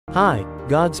Hi,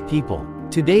 God's people.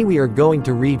 Today we are going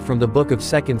to read from the book of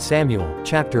 2 Samuel,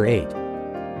 chapter 8.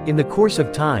 In the course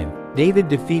of time, David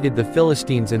defeated the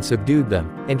Philistines and subdued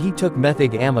them, and he took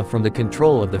Metheg-Ammah from the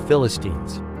control of the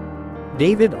Philistines.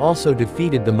 David also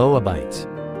defeated the Moabites.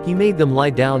 He made them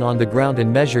lie down on the ground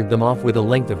and measured them off with a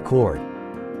length of cord.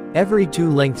 Every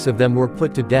 2 lengths of them were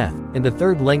put to death, and the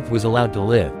 3rd length was allowed to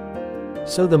live.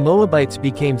 So the Moabites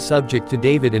became subject to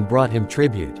David and brought him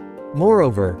tribute.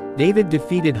 Moreover, David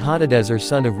defeated Hadadezer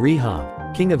son of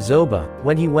Rehob, king of Zobah,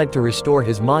 when he went to restore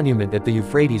his monument at the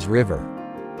Euphrates River.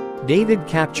 David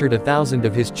captured 1,000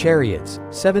 of his chariots,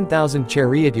 7,000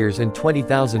 charioteers and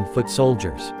 20,000 foot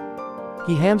soldiers.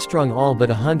 He hamstrung all but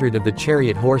 100 of the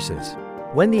chariot horses.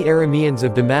 When the Arameans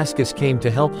of Damascus came to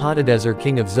help Hadadezer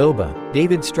king of Zobah,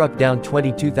 David struck down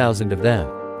 22,000 of them.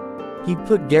 He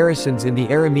put garrisons in the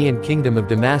Aramean kingdom of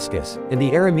Damascus, and the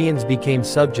Arameans became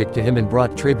subject to him and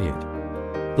brought tribute.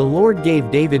 The Lord gave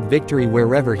David victory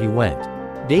wherever he went.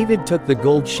 David took the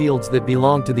gold shields that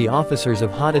belonged to the officers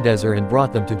of Hadadezer and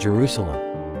brought them to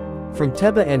Jerusalem. From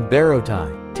Tebah and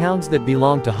Berotai, towns that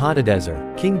belonged to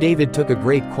Hadadezer, King David took a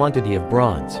great quantity of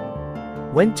bronze.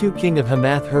 When king of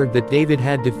Hamath heard that David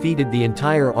had defeated the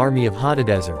entire army of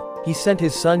Hadadezer, he sent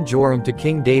his son Joram to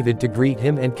King David to greet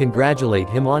him and congratulate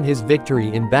him on his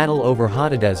victory in battle over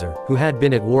Hadadezer, who had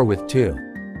been at war with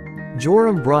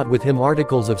Joram brought with him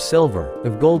articles of silver,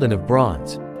 of gold and of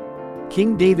bronze.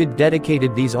 King David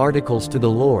dedicated these articles to the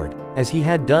Lord, as he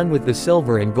had done with the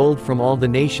silver and gold from all the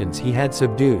nations he had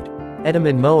subdued, Edom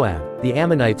and Moab, the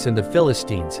Ammonites and the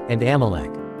Philistines, and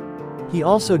Amalek. He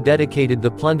also dedicated the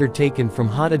plunder taken from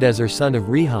Hadadezer son of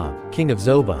Rehob, king of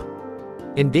Zobah.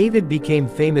 And David became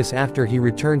famous after he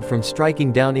returned from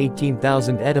striking down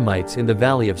 18,000 Edomites in the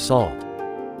Valley of Salt.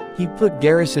 He put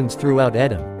garrisons throughout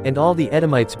Edom, and all the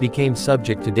Edomites became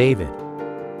subject to David.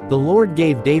 The Lord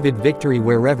gave David victory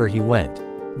wherever he went.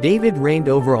 David reigned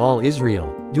over all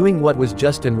Israel, doing what was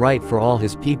just and right for all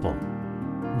his people.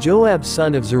 Joab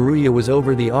son of Zeruiah was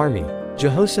over the army,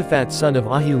 Jehoshaphat son of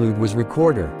Ahilud was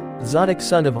recorder, Zadok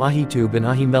son of Ahitub and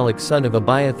Ahimelech son of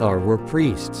Abiathar were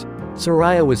priests.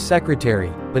 Sariah was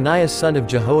secretary, Benaiah son of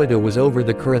Jehoiada was over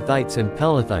the Kerethites and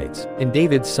Pelethites, and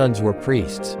David's sons were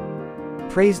priests.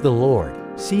 Praise the Lord.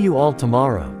 See you all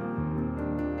tomorrow.